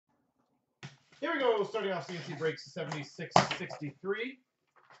Here we go, starting off CNC breaks 7663.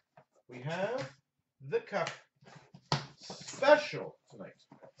 We have the Cup Special tonight.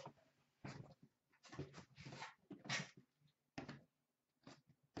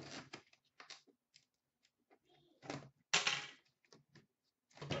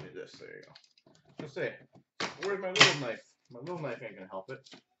 Let me this, there you go. Just say, where's my little knife? My little knife ain't gonna help it.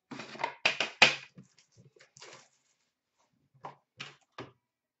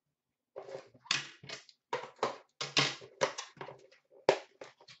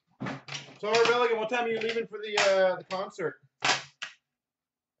 So, Rebellion, what time are you leaving for the concert?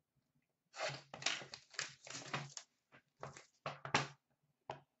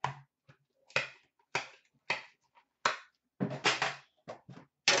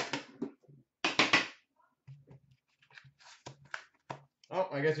 Oh,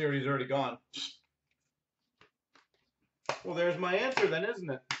 I guess he's already gone. Well, there's my answer then,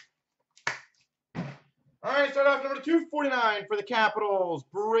 isn't it? All right, start off number 249 for the Capitals,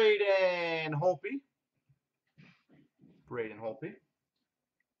 Braden Holtby. Braden Holtby.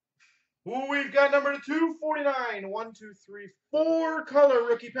 Ooh, we've got number 249, 1, 2, 3, 4 color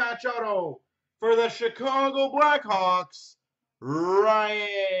rookie patch auto for the Chicago Blackhawks,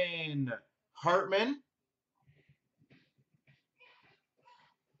 Ryan Hartman.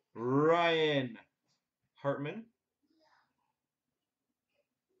 Ryan Hartman.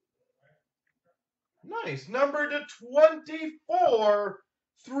 Nice. Number to 24,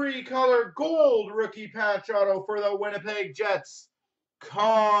 3-color gold rookie patch auto for the Winnipeg Jets,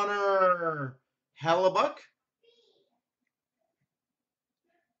 Connor Hellebuck.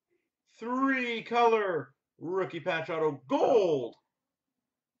 3-color rookie patch auto gold.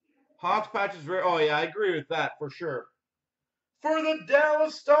 Hawks patch is very, oh yeah, I agree with that for sure. For the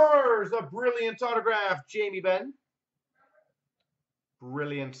Dallas Stars, a brilliant autograph, Jamie Benn.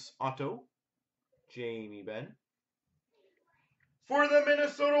 Brilliance auto, Jamie Benn. For the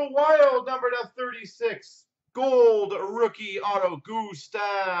Minnesota Wild, number to 36, gold rookie auto,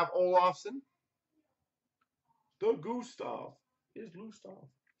 Gustav Olofsson. The Gustav is Gustav.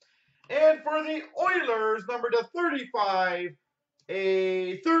 And for the Oilers, number to 35,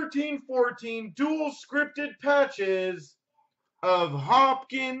 a 13-14 dual scripted patches of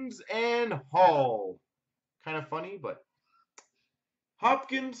Hopkins and Hall. Kind of funny, but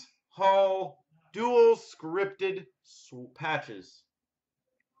Hopkins, Hall, dual scripted patches.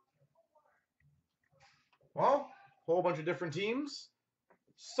 Well, whole bunch of different teams.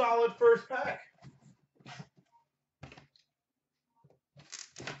 Solid first pack.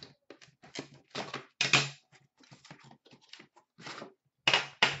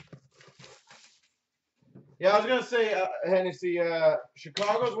 Yeah, I was gonna say, Hennessy,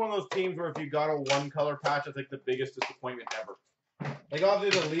 Chicago's one of those teams where if you got a one-color patch, it's like the biggest disappointment ever. Like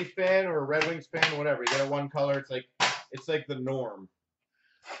obviously the Leaf fan or a Red Wings fan, whatever, you get a one color, it's like the norm.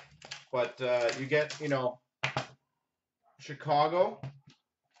 But you get, you know, Chicago,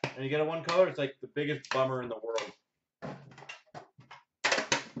 and you get a one color, it's like the biggest bummer in the world.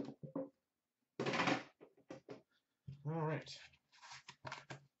 All right.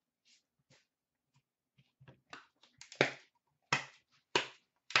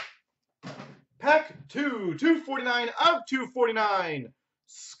 Pack 2, 249 of 249.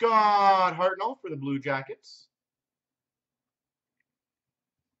 Scott Hartnell for the Blue Jackets.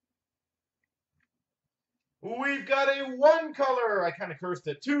 We've got a one color, I kind of cursed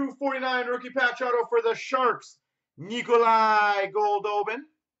it, 249 rookie patch auto for the Sharks, Nikolai Goldobin.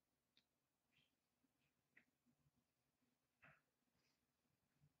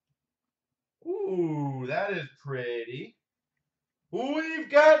 Ooh, that is pretty. We've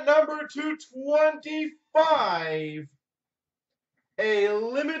got number 225, a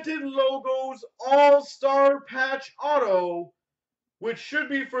limited logos all-star patch auto, which should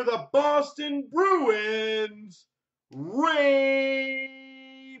be for the Boston Bruins,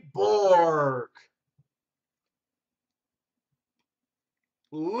 Ray Bourque.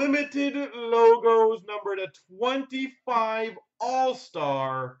 Limited logos number to 25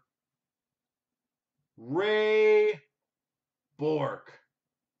 all-star, Ray Bourque.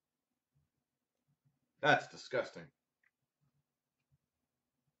 That's disgusting.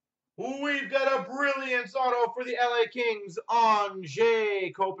 We've got a brilliance auto for the LA Kings,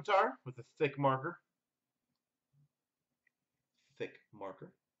 Anze Kopitar with a thick marker. Thick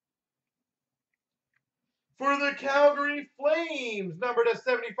marker. For the Calgary Flames, number to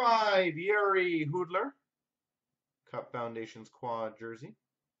 75, Yuri Hudler. Cup Foundation's quad jersey.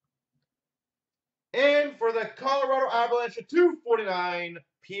 And for the Colorado Avalanche, 249,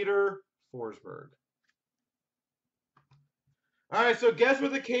 Peter Forsberg. All right, so guess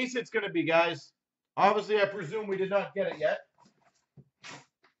what the case it's going to be, guys. Obviously, I presume we did not get it yet.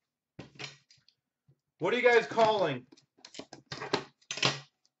 What are you guys calling?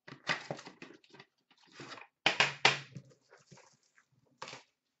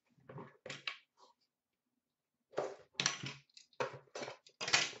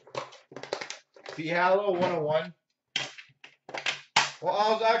 Halo 101. Well,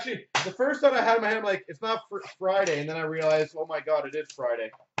 I was actually, the first thought I had in my head, I'm like, it's not Friday, and then I realized, oh my God, it is Friday.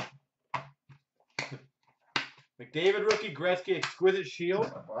 McDavid rookie, Gretzky, exquisite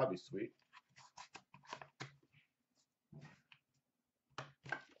shield. Oh, that'd be sweet.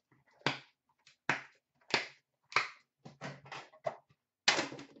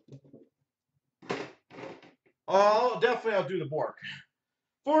 Oh, definitely I'll do the Bork.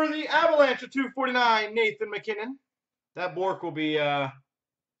 For the Avalanche of 249, Nathan McKinnon. That Bork will be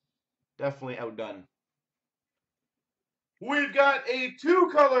definitely outdone. We've got a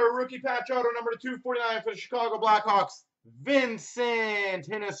two-color rookie patch auto number 249 for the Chicago Blackhawks, Vincent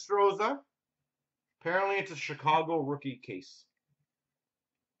Hinostroza. Apparently it's a Chicago rookie case.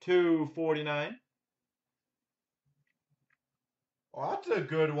 249. Oh, that's a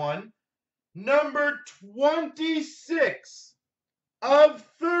good one. Number 26 of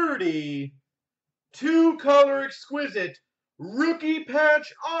 30. Two-color exquisite rookie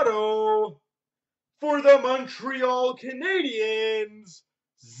patch auto for the Montreal Canadiens,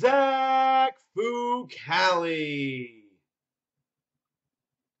 Zach Fucale.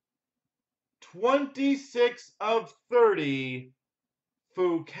 26 of 30.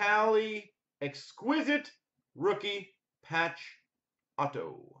 Fucale exquisite rookie patch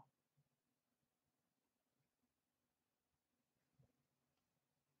auto.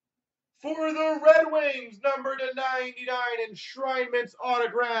 For the Red Wings, number to 99, enshrinements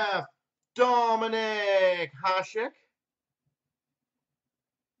autograph, Dominic Hasek.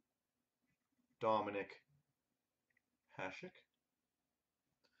 Dominic Hasek.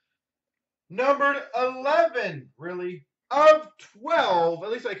 Numbered 11, really, of 12.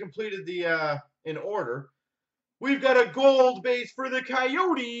 At least I completed the in order. We've got a gold base for the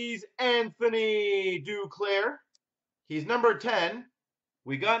Coyotes, Anthony Duclair. He's number 10.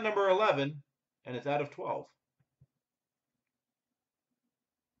 We got number 11, and it's out of 12.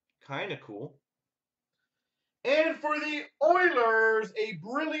 Kind of cool. And for the Oilers, a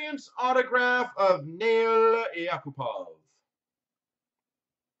brilliance autograph of Nail Yakupov.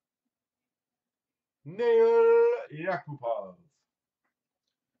 Nail Yakupov.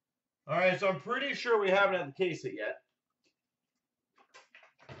 All right, so I'm pretty sure we haven't had the case it yet.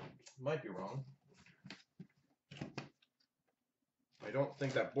 Might be wrong. I don't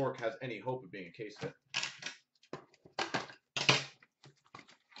think that Bork has any hope of being a case hit.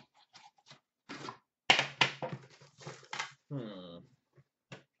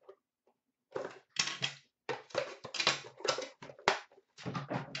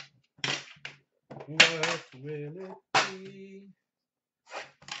 What will it be?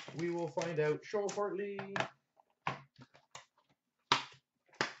 We will find out shortly.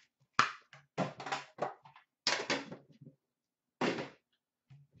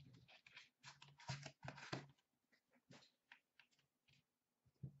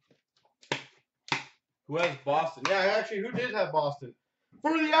 Who has Boston? Yeah, actually, who did have Boston?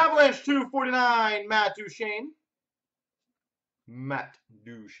 For the Avalanche, 249, Matt Duchene. Matt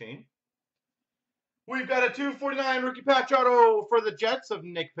Duchene. We've got a 249 rookie patch auto for the Jets of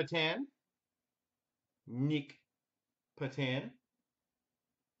Nick Patan. Nick Patan.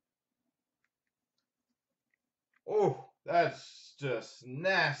 Oh, that's just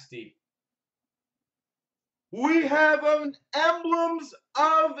nasty. We have an emblems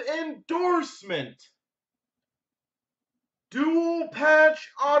of endorsement. Dual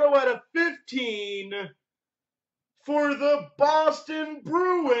patch auto at a 15 for the Boston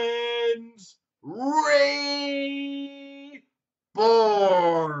Bruins, Ray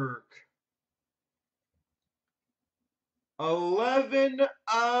Bork. 11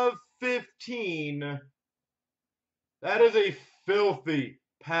 of 15. That is a filthy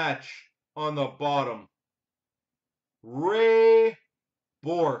patch on the bottom. Ray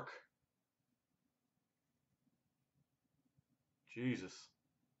Bork. Jesus.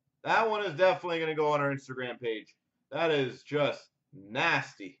 That one is definitely going to go on our Instagram page. That is just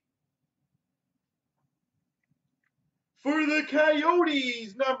nasty. For the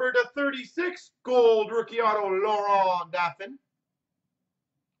Coyotes, number to 36, gold rookie auto, Laurent Dauphin.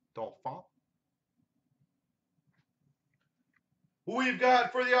 Dauphin. We've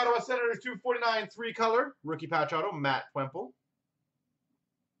got for the Ottawa Senators, 249, three-color, rookie patch auto, Matt Wemple.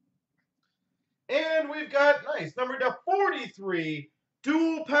 And we've got, nice, number to 43,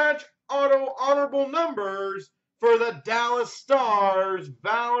 dual patch auto honorable numbers for the Dallas Stars,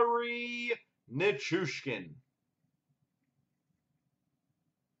 Valerie Nichushkin.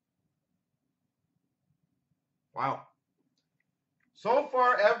 Wow. So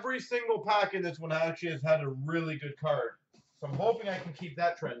far, every single pack in this one actually has had a really good card. So I'm hoping I can keep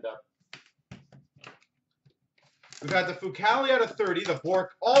that trend up. We've got the Fucali out of 30, the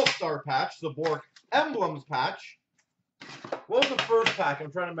Bork All-Star patch, the Bork Emblems patch. What was the first pack?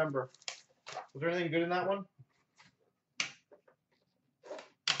 I'm trying to remember. Was there anything good in that one?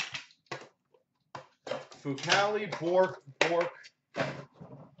 Fucali, Bork.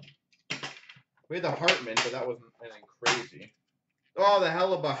 We had the Hartman, but that wasn't anything crazy. Oh, the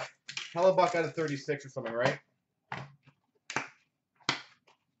Hellebuck. Hellebuck out of 36 or something, right?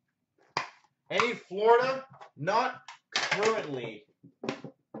 Any Florida? Not currently.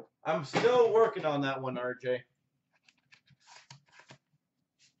 I'm still working on that one, RJ.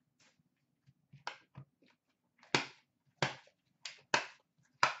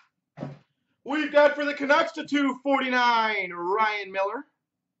 We've got for the Canucks to 249, Ryan Miller.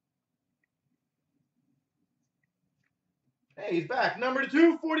 Hey, he's back. Number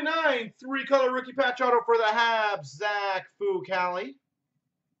 249, three-color rookie patch auto for the Habs, Zach Fucali.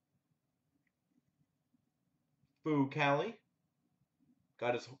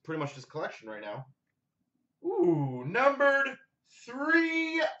 Got his pretty much his collection right now. Ooh, numbered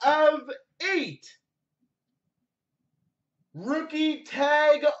 3 of 8. Rookie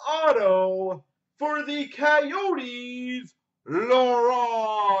tag auto for the Coyotes,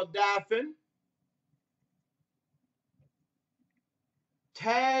 Laurent Daffin.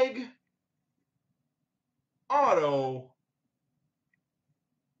 Tag auto,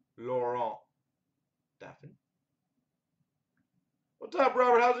 Laurent Daffin. What's up,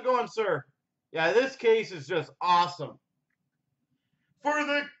 Robert? How's it going, sir? Yeah, this case is just awesome. For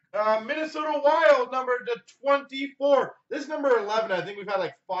the Minnesota Wild, number to 24. This is number 11. I think we've had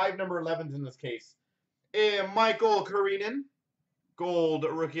like 5 number 11s in this case. Michael Karinen, gold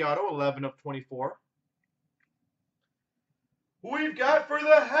rookie auto, 11 of 24. We've got for the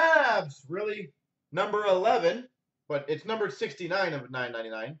Habs, really, number 11, but it's number 69 of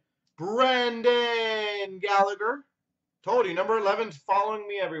 999. Brendan Gallagher. Told you, number 11's following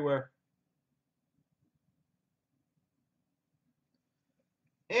me everywhere.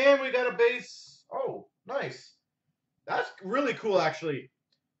 And we got a base. Oh, nice. That's really cool, actually.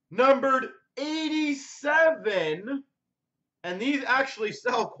 Numbered 87. And these actually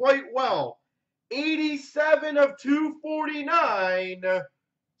sell quite well. 87 of 249.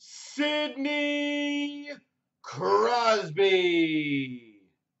 Sidney Crosby.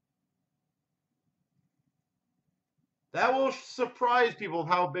 That will surprise people of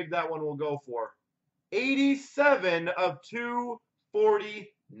how big that one will go for. 87 of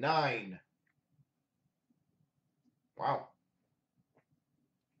 249. Wow.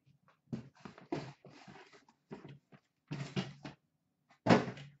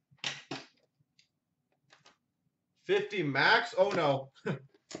 $50 max? Oh no.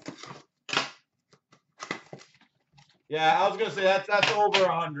 Yeah, I was gonna say that's over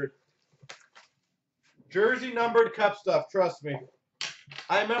 100. Jersey numbered cup stuff, trust me.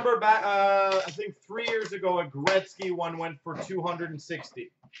 I remember back, I think 3 years ago, a Gretzky one went for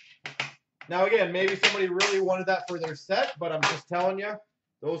 260. Now again, maybe somebody really wanted that for their set, but I'm just telling you,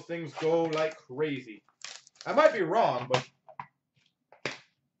 those things go like crazy. I might be wrong, but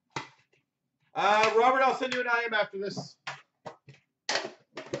Robert, I'll send you an IM after this.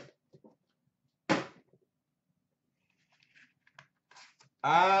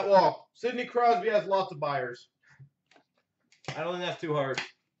 Well, Sidney Crosby has lots of buyers. I don't think that's too hard.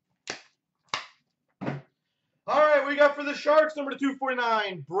 All right, we got for the Sharks, number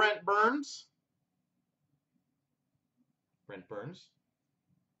 249, Brent Burns.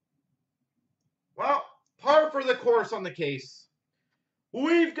 Well, par for the course on the case.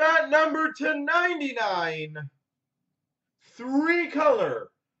 We've got number 299, three-color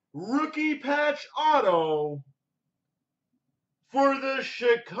rookie patch auto for the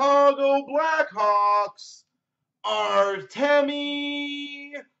Chicago Blackhawks,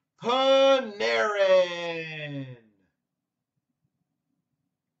 Artemi Panarin.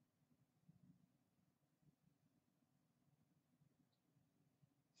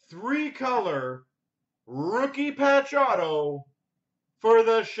 Three-color rookie patch auto for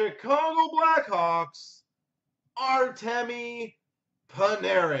the Chicago Blackhawks, Artemi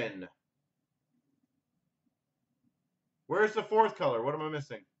Panarin. Where's the fourth color? What am I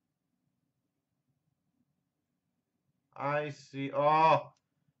missing? I see. Oh,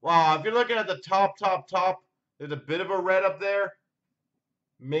 Wow, if you're looking at the top, there's a bit of a red up there.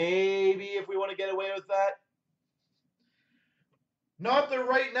 Maybe if we want to get away with that. Not the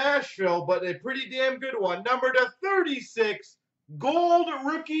right Nashville, but a pretty damn good one. Number to 36, gold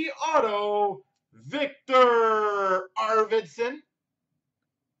rookie auto, Victor Arvidsson.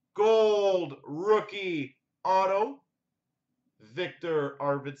 Gold rookie auto, Victor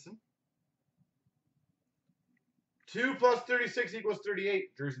Arvidsson. 2 plus 36 equals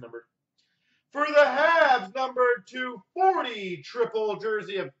 38, jersey number. For the Habs, number 240, triple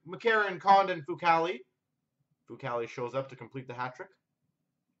jersey of McCarron, Condon, Fucali. Fucali shows up to complete the hat trick.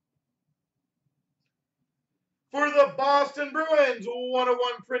 For the Boston Bruins,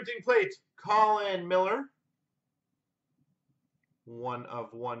 101 printing plate, Colin Miller. 1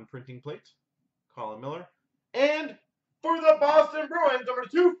 of 1 printing plate, Colin Miller. And for the Boston Bruins, number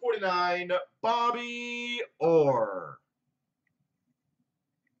 249, Bobby Orr.